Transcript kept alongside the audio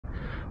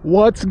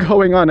What's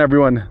going on,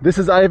 everyone? This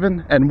is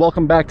Ivan and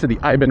welcome back to the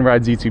Ivan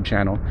Rides YouTube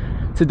channel.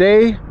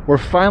 Today we're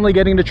finally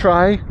getting to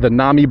try the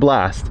Nami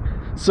Blast.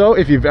 So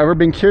if you've ever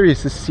been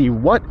curious to see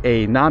what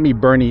a Nami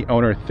Bernie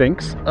owner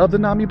thinks of the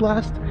Nami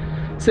Blast,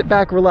 sit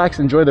back, relax,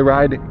 enjoy the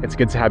ride. It's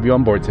good to have you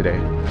on board today.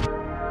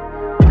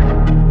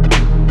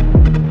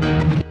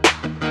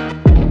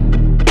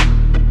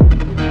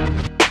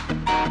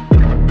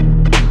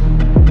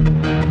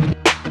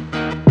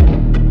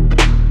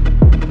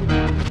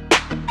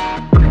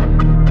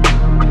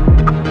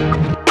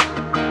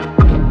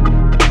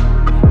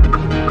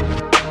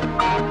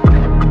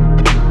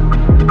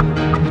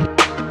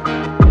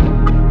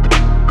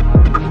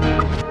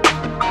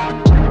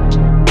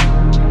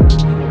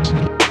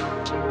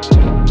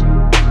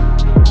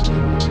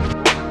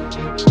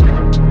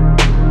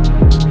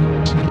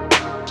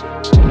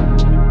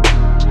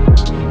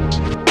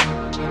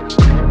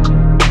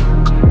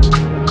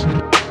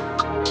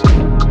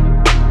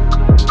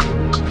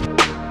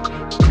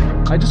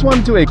 I just want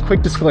to do a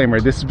quick disclaimer.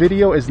 This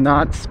video is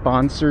not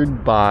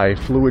sponsored by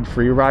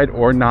FluidFreeRide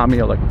or Nami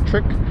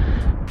Electric.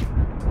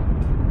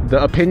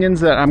 The opinions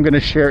that I'm going to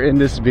share in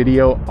this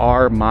video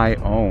are my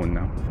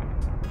own.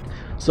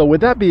 So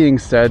with that being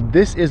said,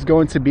 this is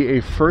going to be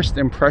a first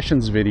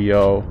impressions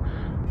video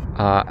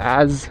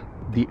as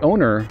the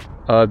owner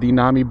of the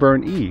Nami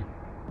Burn E.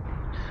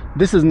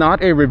 This is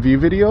not a review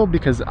video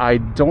because I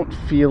don't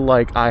feel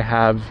like I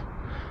have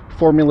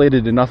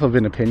formulated enough of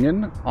an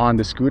opinion on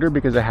the scooter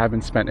because I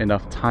haven't spent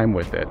enough time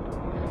with it.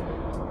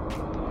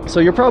 So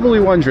you're probably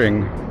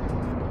wondering,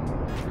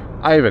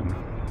 Ivan,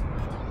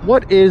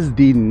 what is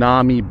the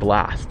Nami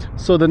Blast?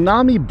 So the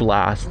Nami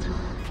Blast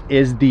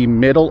is the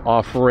middle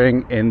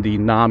offering in the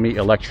Nami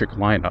Electric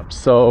lineup.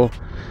 So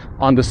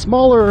on the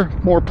smaller,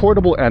 more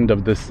portable end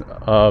of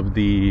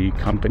the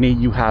company,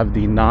 you have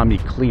the Nami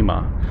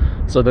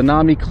Klima. So the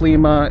Nami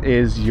Klima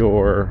is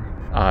your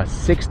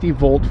 60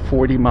 volt,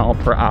 40 mile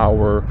per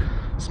hour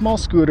small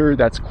scooter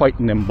that's quite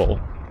nimble.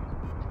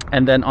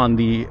 And then on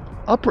the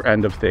upper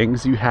end of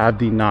things, you have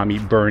the Nami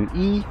Burn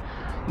E,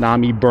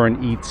 Nami Burn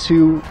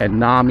E2, and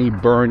Nami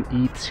Burn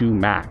E2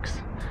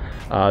 Max.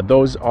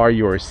 Those are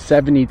your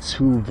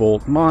 72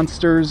 volt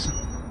monsters,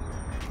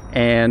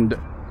 and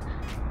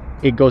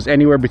it goes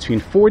anywhere between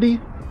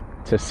 40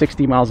 to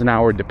 60 miles an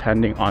hour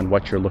depending on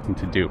what you're looking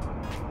to do.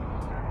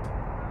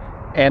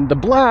 And the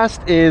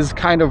Blast is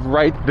kind of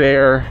right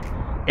there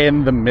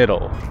in the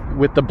middle.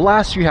 With the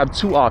Blast, you have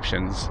two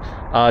options.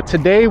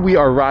 Today we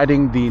are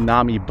riding the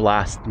Nami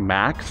Blast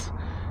Max,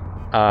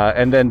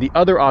 and then the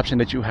other option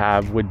that you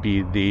have would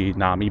be the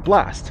Nami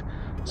Blast.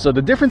 So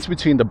the difference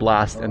between the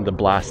Blast and the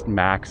Blast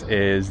Max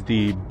is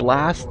the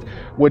Blast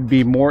would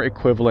be more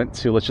equivalent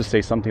to, let's just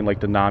say, something like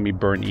the Nami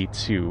Burn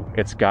E2.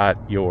 It's got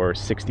your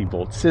 60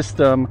 volt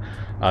system,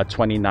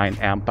 29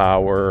 amp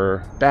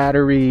hour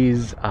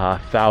batteries,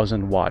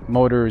 1000 watt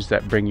motors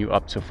that bring you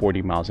up to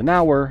 40 miles an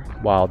hour,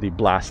 while the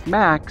Blast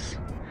Max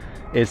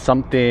is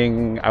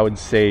something I would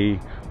say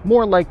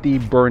more like the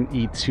Burn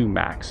E2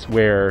 Max,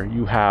 where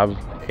you have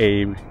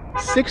a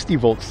 60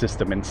 volt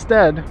system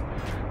instead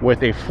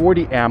with a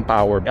 40 amp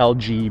hour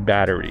LG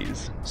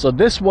batteries. So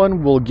this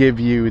one will give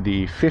you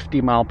the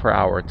 50 mile per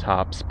hour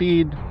top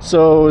speed.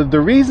 So the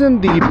reason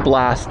the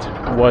Blast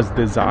was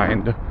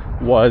designed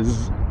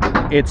was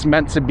it's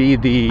meant to be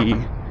the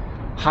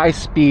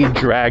high-speed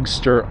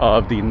dragster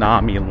of the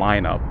Nami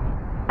lineup.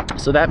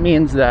 So that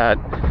means that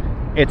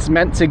it's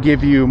meant to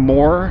give you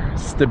more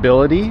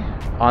stability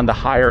on the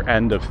higher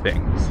end of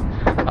things.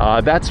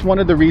 That's one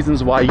of the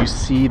reasons why you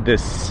see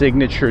this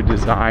signature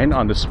design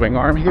on the swing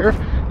arm here.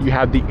 You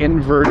have the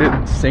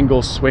inverted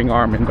single swing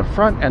arm in the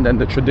front and then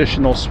the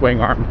traditional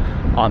swing arm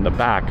on the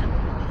back.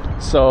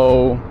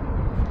 So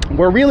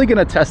we're really going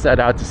to test that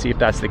out to see if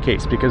that's the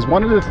case, because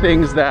one of the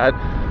things that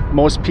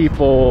most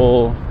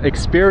people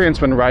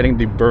experience when riding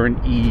the Burn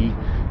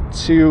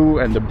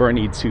E2 and the Burn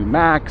E2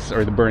 Max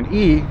or the Burn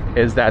E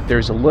is that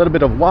there's a little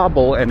bit of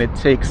wobble and it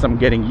takes some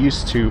getting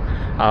used to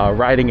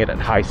riding it at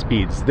high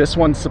speeds. This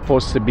one's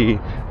supposed to be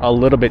a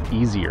little bit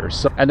easier.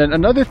 And then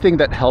another thing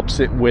that helps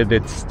it with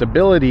its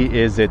stability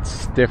is its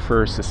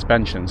stiffer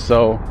suspension.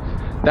 So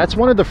that's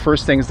one of the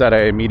first things that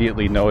I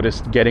immediately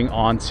noticed getting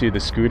onto the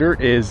scooter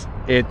is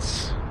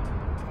it's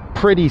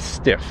pretty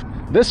stiff.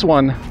 This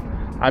one,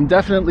 I'm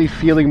definitely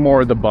feeling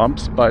more of the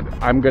bumps, but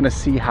I'm gonna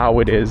see how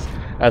it is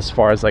as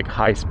far as like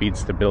high speed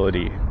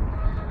stability.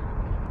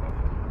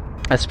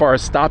 As far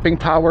as stopping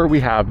power, we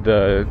have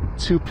the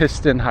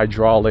 2-piston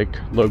hydraulic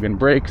Logan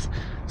brakes,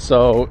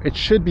 so it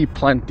should be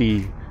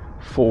plenty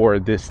for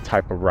this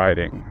type of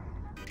riding.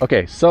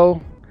 Okay,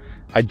 so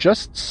I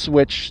just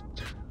switched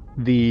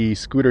the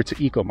scooter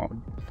to eco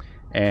mode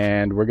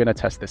and we're gonna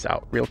test this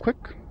out real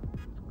quick.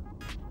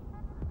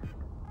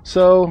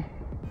 So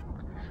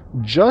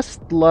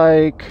just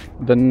like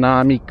the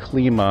Nami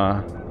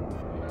Klima,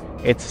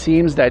 it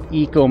seems that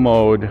eco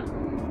mode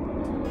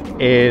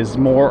is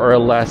more or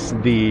less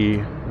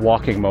the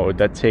walking mode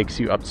that takes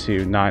you up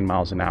to 9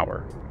 miles an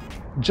hour.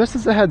 Just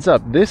as a heads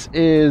up, this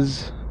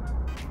is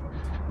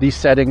these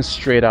settings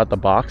straight out the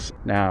box.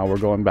 Now we're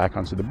going back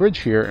onto the bridge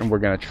here and we're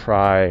gonna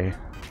try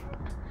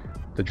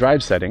the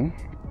drive setting.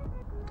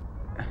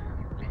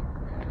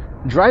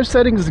 Drive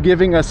settings is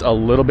giving us a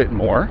little bit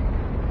more.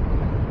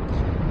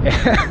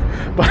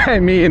 But I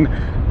mean,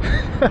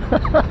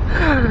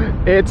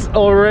 it's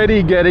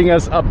already getting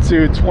us up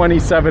to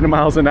 27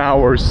 miles an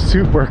hour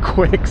super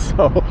quick.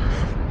 So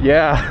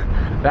yeah,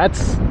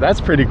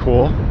 that's pretty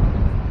cool.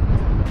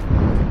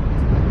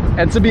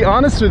 And to be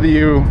honest with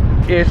you,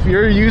 if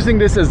you're using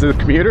this as a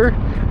commuter,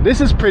 this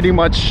is pretty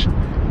much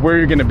where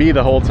you're gonna be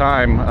the whole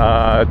time,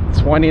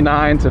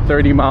 29 to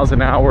 30 miles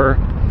an hour.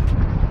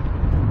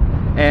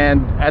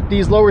 And at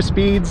these lower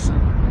speeds,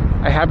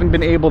 I haven't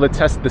been able to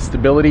test the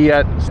stability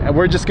yet. And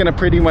we're just gonna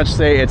pretty much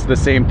say it's the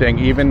same thing.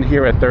 Even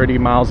here at 30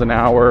 miles an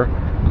hour,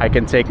 I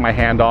can take my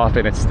hand off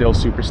and it's still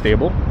super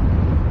stable.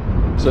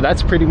 So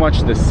that's pretty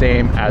much the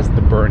same as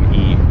the Burn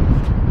E.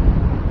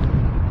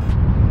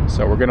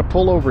 So we're gonna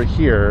pull over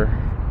here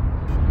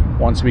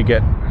once we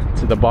get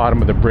to the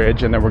bottom of the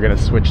bridge, and then we're gonna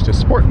switch to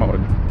sport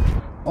mode.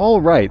 All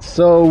right,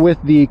 so with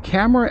the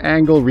camera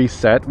angle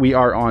reset, we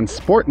are on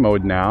sport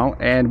mode now,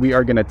 and we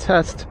are gonna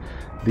test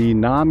the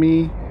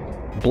Nami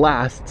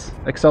Blast's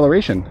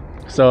acceleration.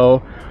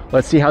 So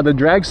let's see how the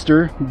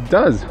dragster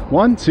does.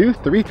 1, 2,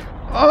 3.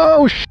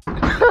 Oh,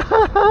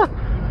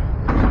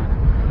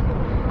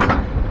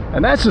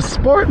 and that's just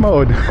sport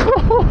mode.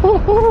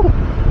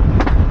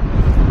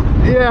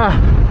 Yeah,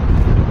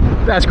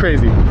 that's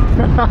crazy.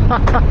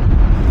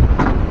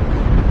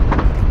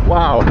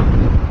 Wow.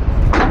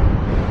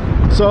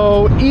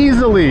 So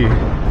easily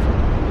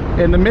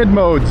in the mid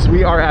modes,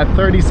 we are at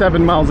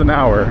 37 miles an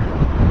hour.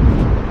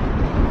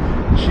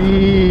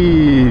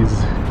 Jeez,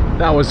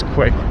 that was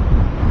quick.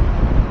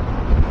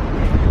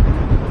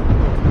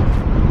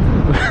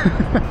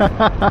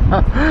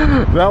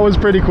 That was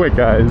pretty quick,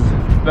 guys.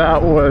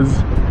 That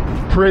was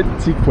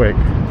pretty quick.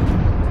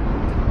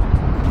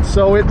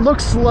 So it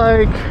looks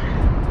like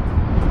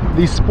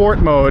the sport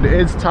mode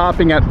is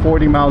topping at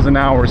 40 miles an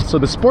hour. So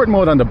the sport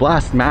mode on the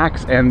Blast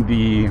Max and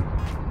the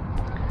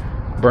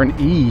Burn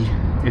E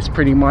is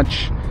pretty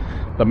much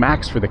the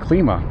max for the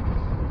Klima.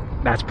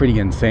 That's pretty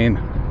insane.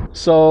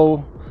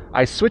 So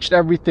I switched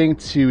everything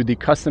to the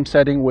custom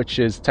setting, which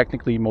is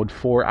technically mode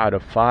 4 out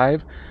of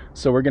 5.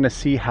 So we're gonna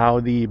see how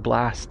the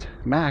Blast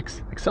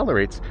Max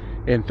accelerates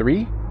in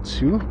 3,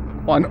 2,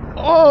 1.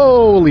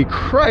 Holy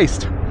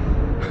Christ!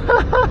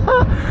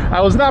 I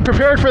was not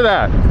prepared for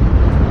that.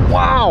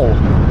 Wow!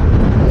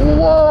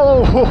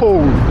 Whoa!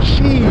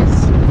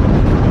 Jeez!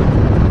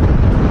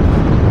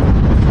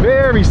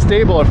 Very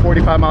stable at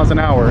 45 miles an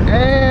hour,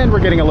 and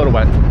we're getting a little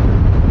wet.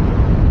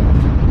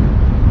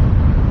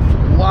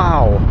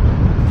 Wow!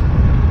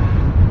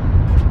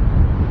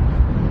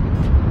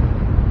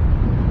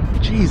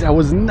 Jeez, I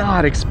was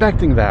not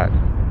expecting that.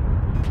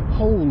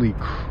 Holy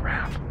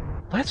crap.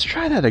 Let's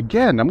try that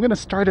again. I'm gonna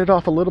start it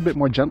off a little bit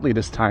more gently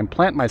this time,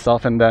 plant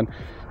myself, and then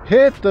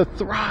hit the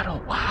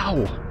throttle.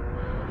 Wow.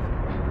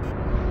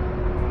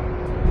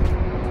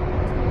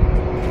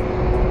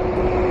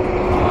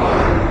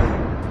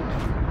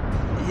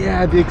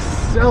 Yeah, the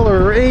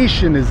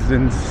acceleration is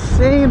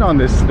insane on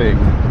this thing.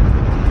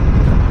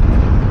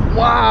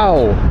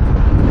 Wow.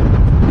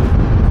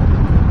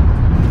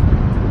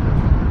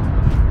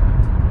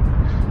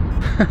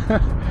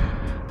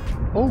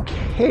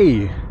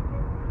 Okay.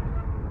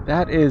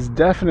 That is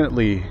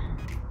definitely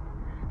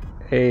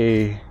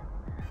a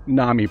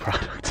Nami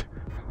product.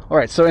 All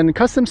right, so in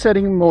custom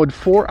setting mode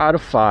 4 out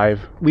of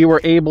 5, we were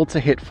able to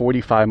hit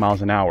 45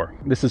 miles an hour.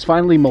 This is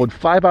finally mode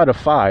 5 out of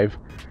 5,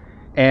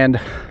 and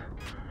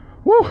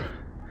woo,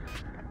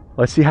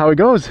 let's see how it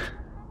goes.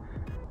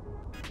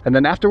 And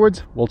then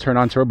afterwards, we'll turn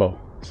on turbo.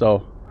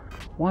 So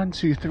 1,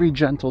 2, 3,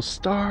 gentle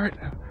start,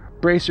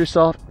 brace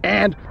yourself,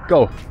 and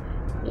go.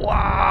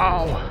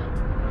 Wow.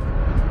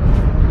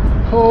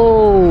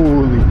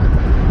 Holy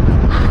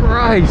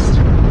Christ.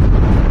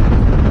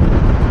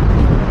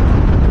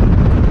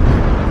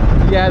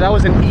 Yeah, that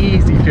was an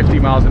easy 50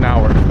 miles an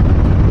hour.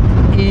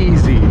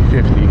 Easy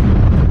 50.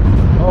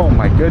 Oh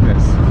my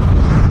goodness.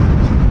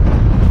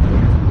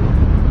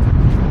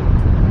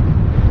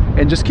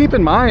 And just keep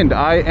in mind,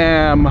 I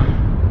am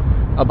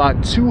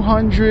about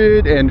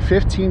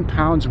 215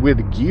 pounds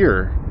with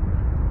gear.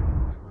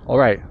 All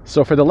right,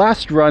 so for the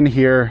last run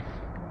here,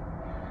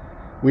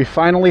 we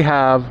finally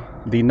have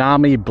the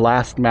Nami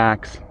Blast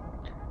Max,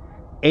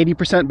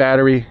 80%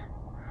 battery,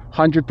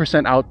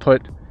 100%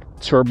 output,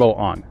 turbo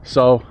on.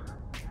 So,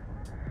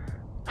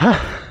 I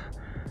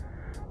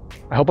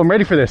hope I'm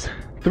ready for this.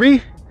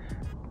 3,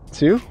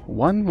 2,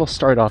 1, we'll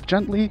start off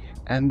gently,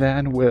 and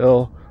then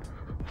we'll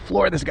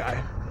floor this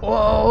guy.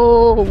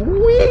 Whoa,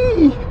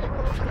 wee!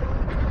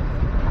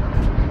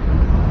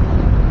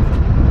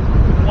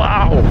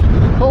 Wow,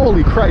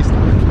 holy Christ.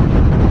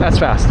 That's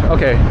fast.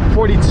 Okay,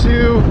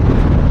 42.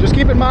 Just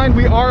keep in mind,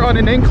 we are on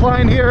an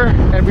incline here,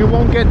 and we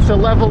won't get to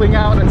leveling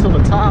out until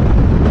the top.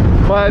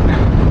 But,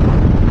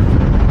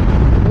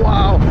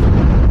 wow.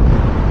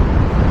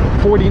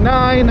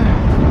 49.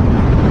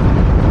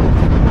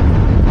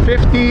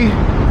 50.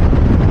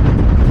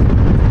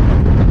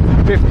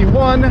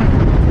 51,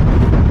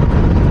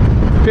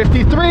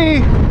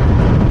 53.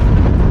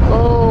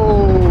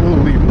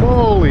 Holy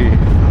moly.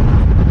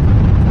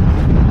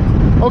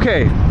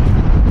 Okay,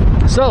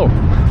 so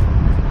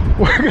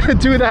we're gonna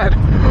do that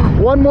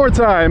one more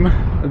time.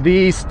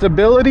 The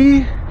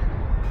stability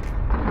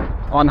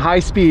on high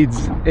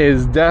speeds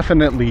is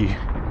definitely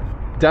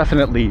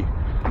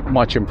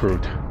much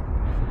improved.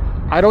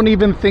 I don't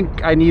even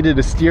think I needed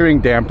a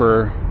steering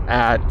damper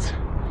at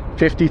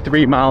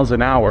 53 miles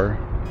an hour.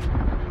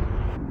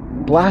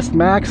 Blast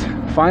Max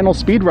final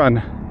speed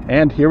run,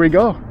 and here we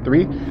go.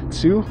 3,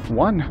 2,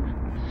 1.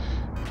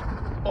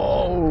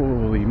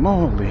 Holy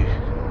moly.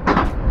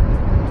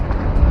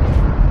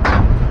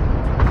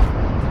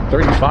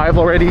 35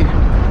 already.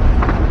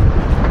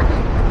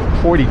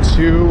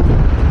 42.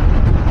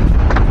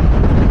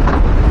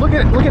 Look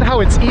at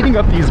how it's eating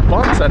up these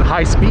bumps at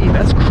high speed.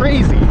 That's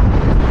crazy.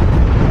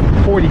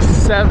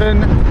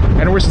 47,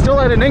 and we're still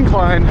at an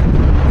incline.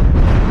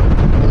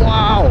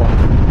 Wow.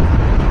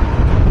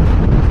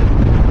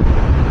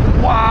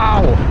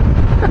 Wow.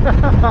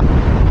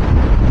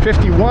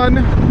 51,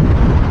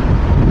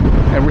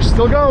 and we're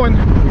still going.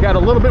 We got a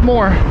little bit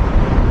more.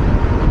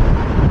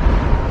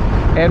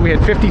 And we had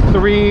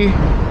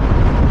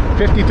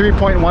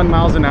 53.1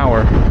 miles an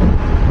hour.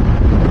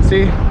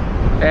 See?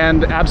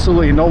 And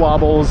absolutely no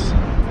wobbles.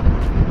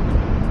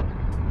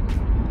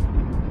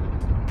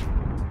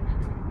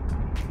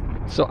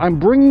 So I'm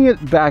bringing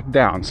it back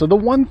down. So the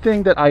one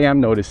thing that I am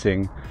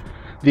noticing,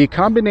 the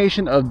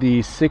combination of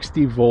the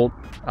 60 volt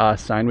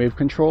sine wave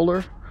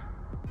controller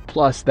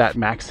plus that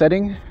max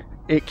setting,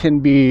 it can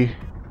be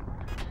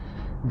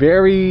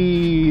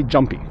very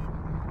jumpy.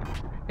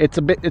 It's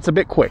a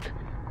bit quick,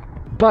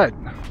 but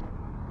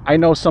I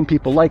know some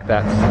people like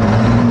that.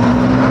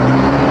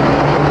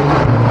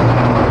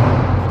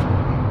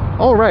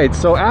 All right,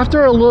 so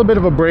after a little bit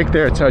of a break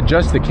there to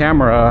adjust the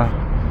camera,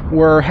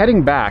 we're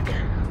heading back.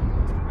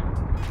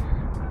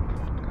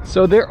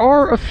 So there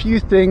are a few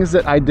things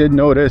that I did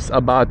notice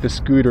about the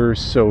scooter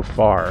so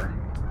far.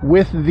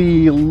 With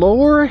the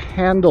lower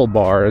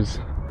handlebars,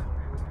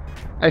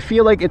 I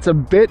feel like it's a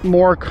bit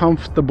more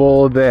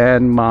comfortable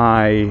than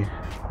my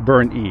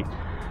Burn E.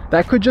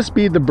 That could just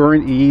be the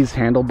Burn E's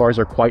handlebars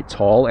are quite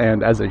tall,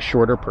 and as a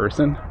shorter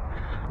person,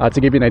 to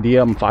give you an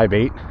idea, I'm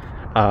 5'8".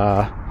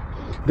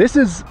 This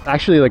is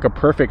actually like a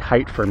perfect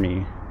height for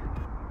me.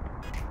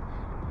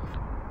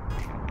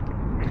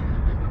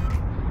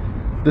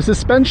 The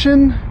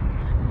suspension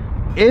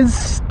is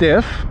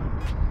stiff.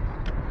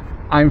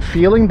 I'm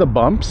feeling the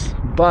bumps,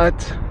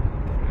 but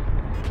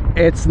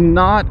it's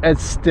not as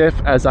stiff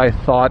as I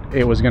thought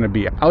it was going to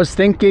be. I was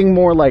thinking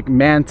more like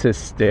Mantis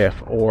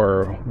stiff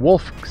or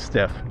Wolf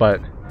stiff,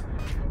 but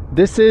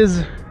this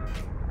is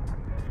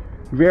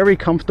very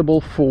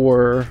comfortable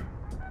for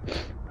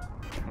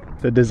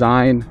the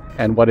design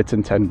and what it's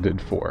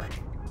intended for.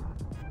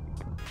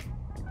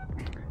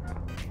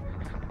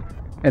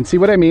 And see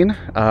what I mean?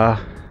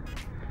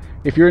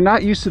 If you're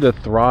not used to the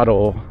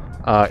throttle,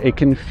 it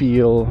can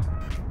feel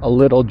a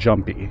little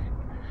jumpy.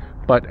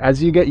 But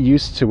as you get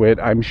used to it,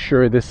 I'm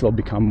sure this will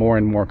become more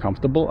and more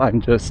comfortable.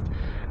 I'm just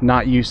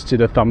not used to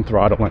the thumb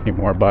throttle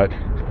anymore, but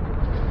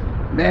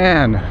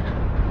man,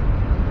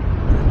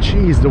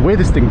 geez, the way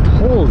this thing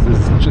pulls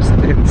is just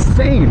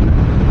insane.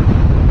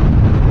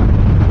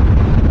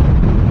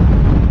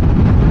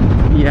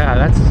 Yeah,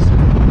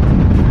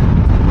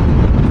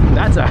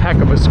 that's a heck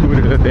of a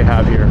scooter that they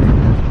have here.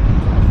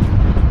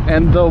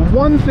 And the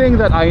one thing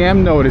that I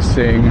am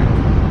noticing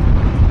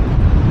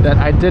that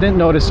I didn't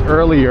notice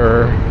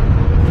earlier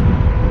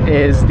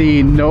is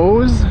the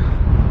nose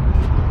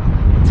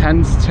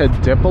tends to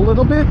dip a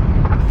little bit.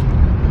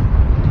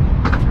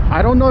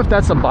 I don't know if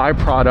that's a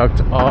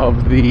byproduct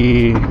of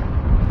the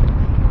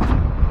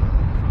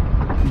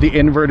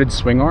inverted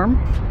swing arm,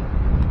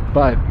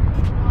 but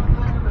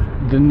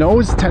the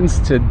nose tends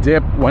to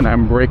dip when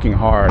I'm braking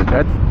hard.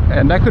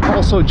 And that could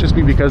also just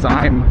be because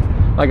I'm,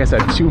 like I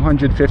said,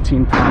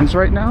 215 pounds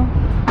right now.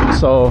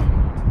 So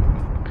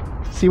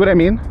see what I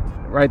mean?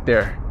 Right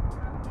there.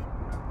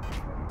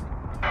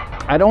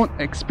 I don't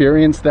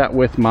experience that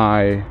with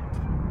my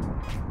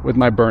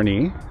Burn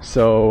E,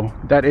 so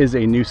that is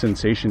a new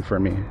sensation for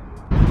me.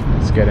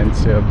 Let's get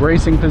into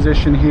bracing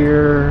position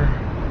here,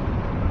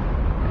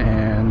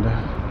 and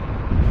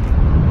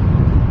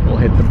we'll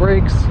hit the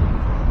brakes.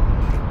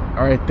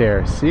 All right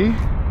there, see?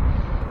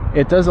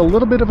 It does a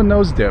little bit of a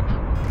nose dip.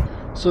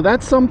 So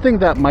that's something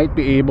that might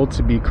be able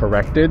to be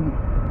corrected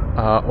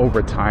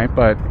over time,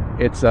 but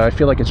it's I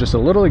feel like it's just a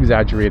little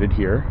exaggerated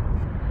here,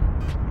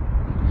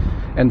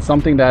 and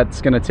something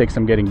that's going to take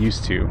some getting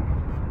used to.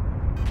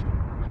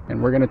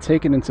 And we're going to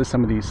take it into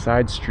some of these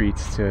side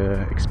streets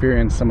to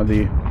experience some of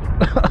the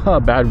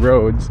bad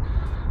roads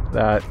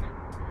that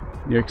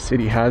New York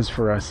City has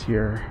for us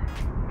here.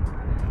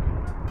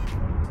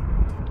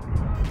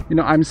 You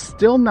know, I'm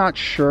still not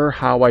sure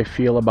how I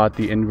feel about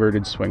the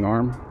inverted swing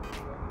arm.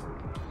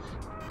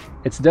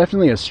 It's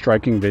definitely a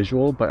striking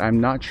visual, but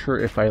I'm not sure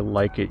if I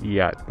like it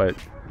yet. But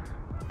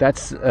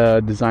that's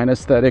a design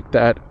aesthetic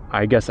that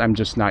I guess I'm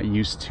just not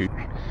used to.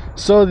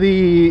 So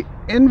the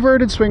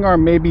inverted swing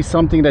arm may be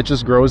something that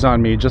just grows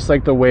on me, just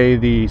like the way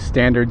the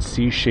standard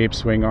C-shaped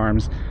swing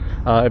arms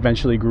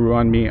eventually grew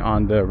on me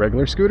on the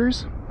regular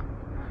scooters.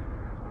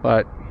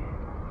 But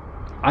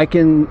I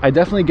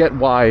definitely get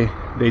why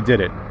they did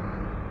it.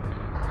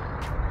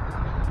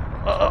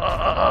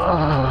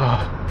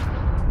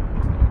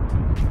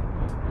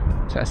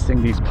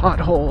 Testing these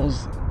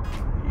potholes.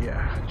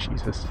 Yeah,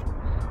 Jesus.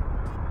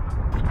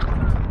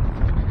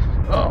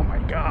 Oh my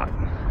God.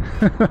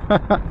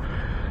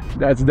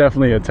 That's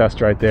definitely a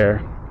test right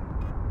there.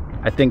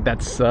 I think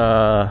that's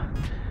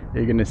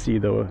you're gonna see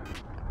the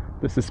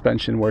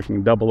suspension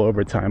working double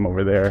overtime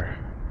over there.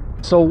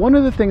 So one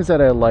of the things that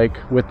I like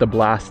with the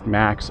Blast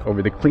Max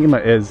over the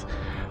Klima is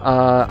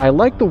I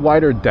like the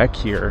wider deck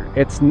here.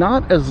 It's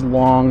not as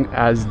long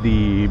as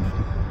the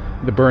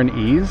Burn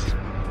E's,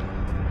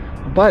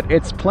 but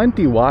it's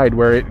plenty wide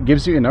where it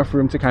gives you enough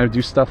room to kind of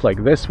do stuff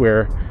like this,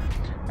 where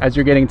as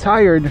you're getting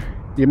tired,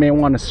 you may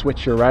want to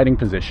switch your riding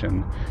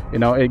position. You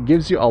know, it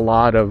gives you a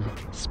lot of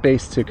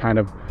space to kind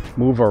of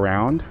move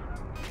around.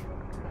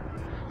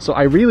 So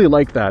I really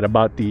like that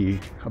about the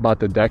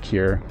deck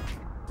here.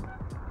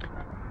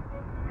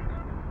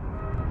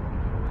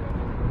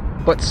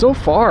 But so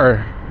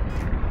far,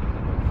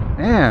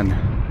 man,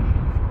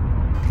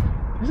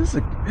 this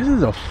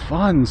is a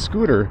fun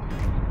scooter.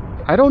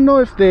 I don't know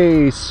if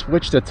they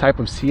switched the type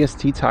of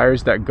CST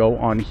tires that go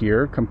on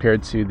here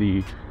compared to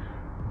the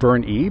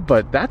Burn E,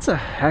 but that's a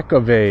heck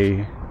of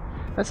a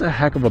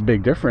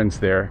big difference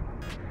there.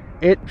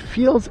 It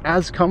feels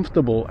as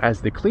comfortable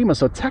as the Klima.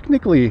 So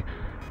technically,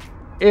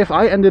 if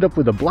I ended up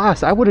with a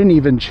Blast, I wouldn't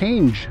even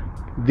change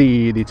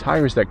the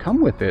tires that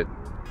come with it.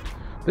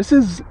 This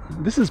is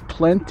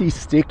plenty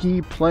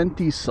sticky,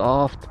 plenty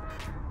soft,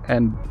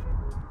 and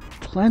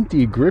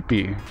plenty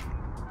grippy.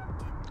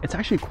 It's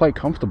actually quite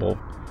comfortable.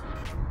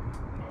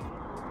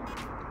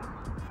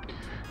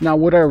 Now,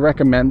 would I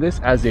recommend this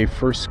as a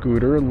first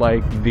scooter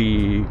like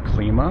the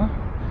Klima?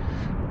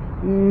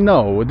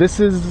 No, this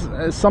is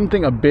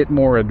something a bit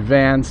more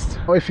advanced.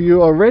 If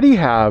you already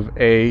have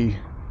a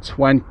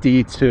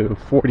 20 to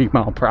 40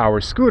 mile per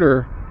hour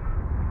scooter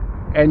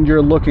and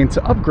you're looking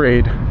to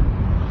upgrade,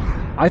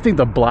 I think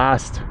the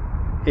Blast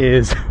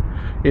is,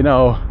 you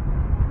know,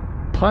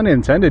 pun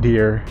intended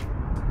here,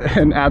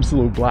 an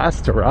absolute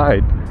blast to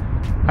ride.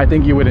 I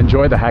think you would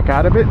enjoy the heck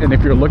out of it, and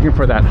if you're looking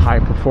for that high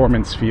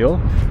performance feel,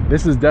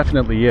 this is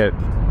definitely it.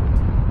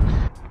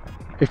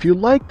 If you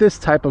like this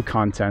type of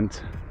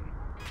content,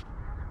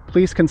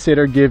 please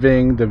consider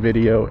giving the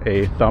video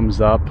a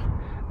thumbs up,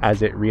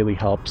 as it really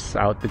helps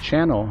out the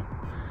channel.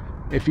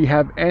 If you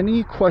have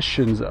any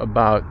questions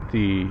about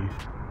the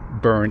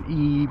Burn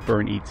E,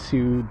 Burn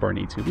E2, Burn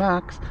E2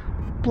 Max,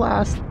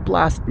 Blast,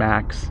 Blast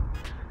Max,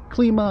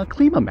 Klima,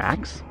 Klima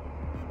Max,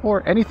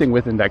 or anything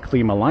within that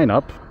Klima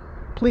lineup,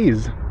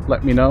 please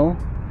let me know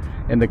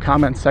in the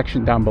comment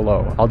section down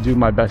below. I'll do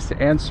my best to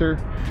answer,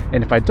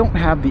 and if I don't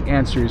have the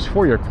answers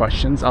for your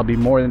questions, I'll be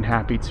more than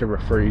happy to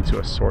refer you to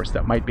a source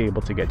that might be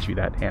able to get you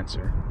that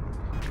answer.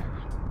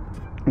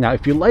 Now,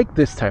 if you like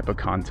this type of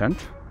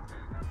content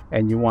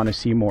and you want to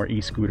see more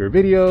e-scooter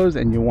videos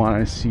and you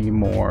want to see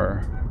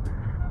more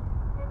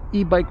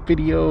e-bike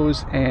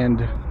videos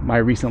and my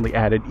recently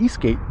added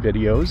e-skate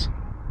videos,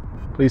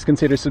 please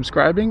consider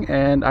subscribing,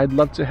 and I'd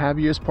love to have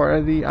you as part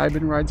of the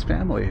Ivan Rides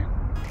family.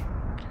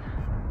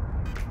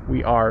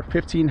 We are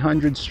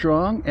 1,500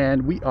 strong,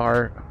 and we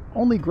are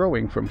only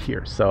growing from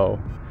here, so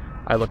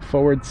I look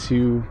forward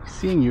to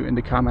seeing you in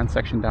the comment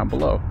section down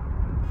below.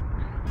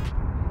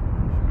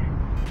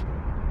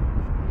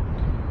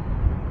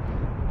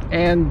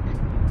 And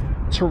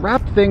to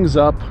wrap things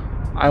up,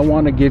 I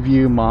want to give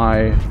you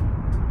my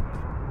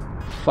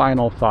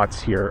final thoughts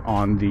here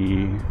on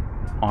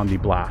the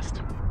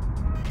Blast.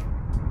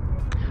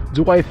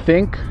 Do I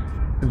think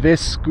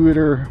this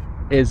scooter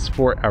is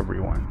for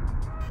everyone?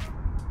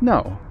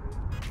 No,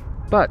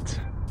 but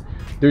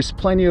there's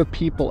plenty of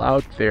people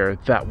out there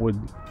that would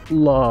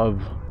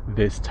love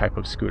this type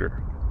of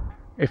scooter.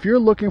 If you're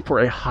looking for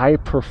a high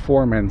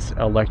performance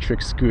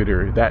electric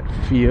scooter that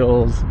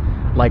feels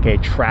like a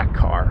track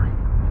car,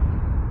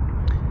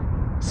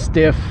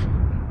 stiff,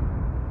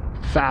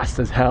 fast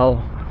as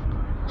hell,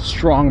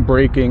 strong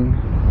braking,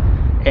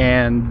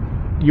 and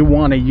you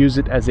want to use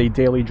it as a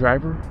daily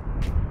driver,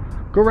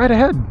 go right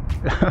ahead.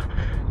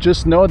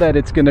 Just know that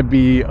it's going to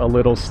be a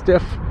little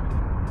stiff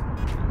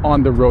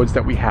on the roads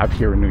that we have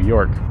here in New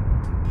York.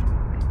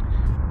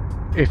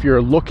 If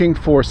you're looking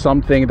for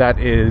something that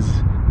is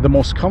the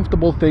most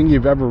comfortable thing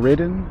you've ever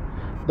ridden,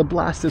 the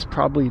Blast is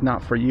probably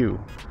not for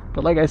you.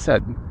 But like I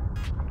said,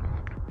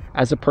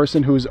 as a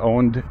person who's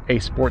owned a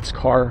sports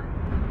car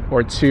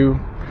or two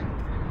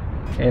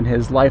in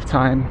his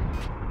lifetime,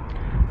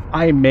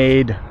 I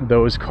made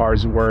those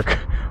cars work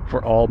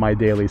for all my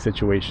daily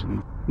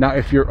situations. Now,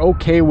 if you're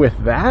okay with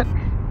that,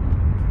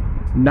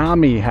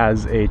 Nami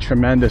has a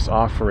tremendous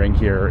offering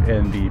here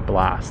in the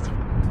Blast.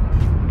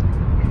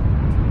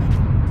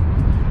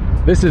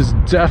 This is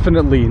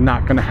definitely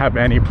not going to have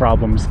any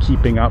problems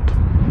keeping up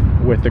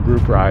with the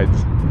group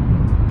rides.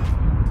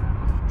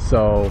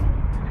 So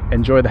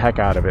enjoy the heck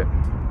out of it.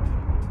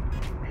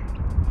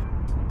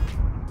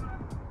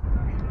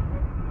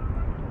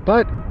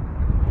 But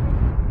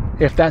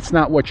if that's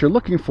not what you're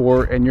looking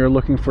for, and you're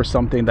looking for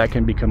something that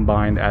can be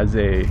combined as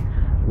a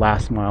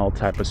last mile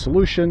type of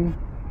solution,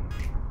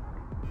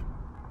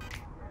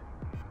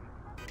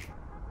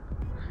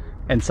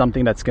 and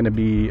something that's going to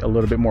be a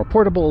little bit more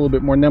portable, a little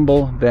bit more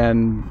nimble,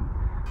 then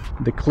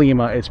the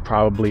Klima is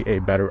probably a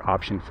better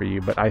option for you.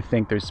 But I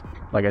think there's,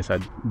 like I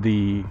said,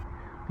 the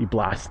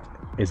Blast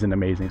is an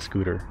amazing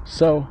scooter.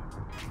 So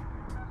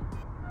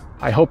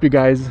I hope you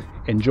guys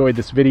enjoyed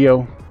this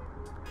video.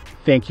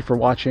 Thank you for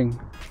watching.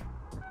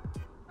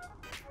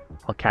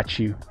 I'll catch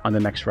you on the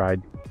next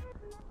ride.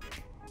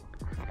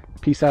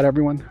 Peace out,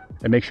 everyone,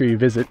 and make sure you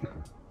visit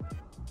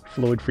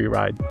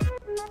FluidFreeRide.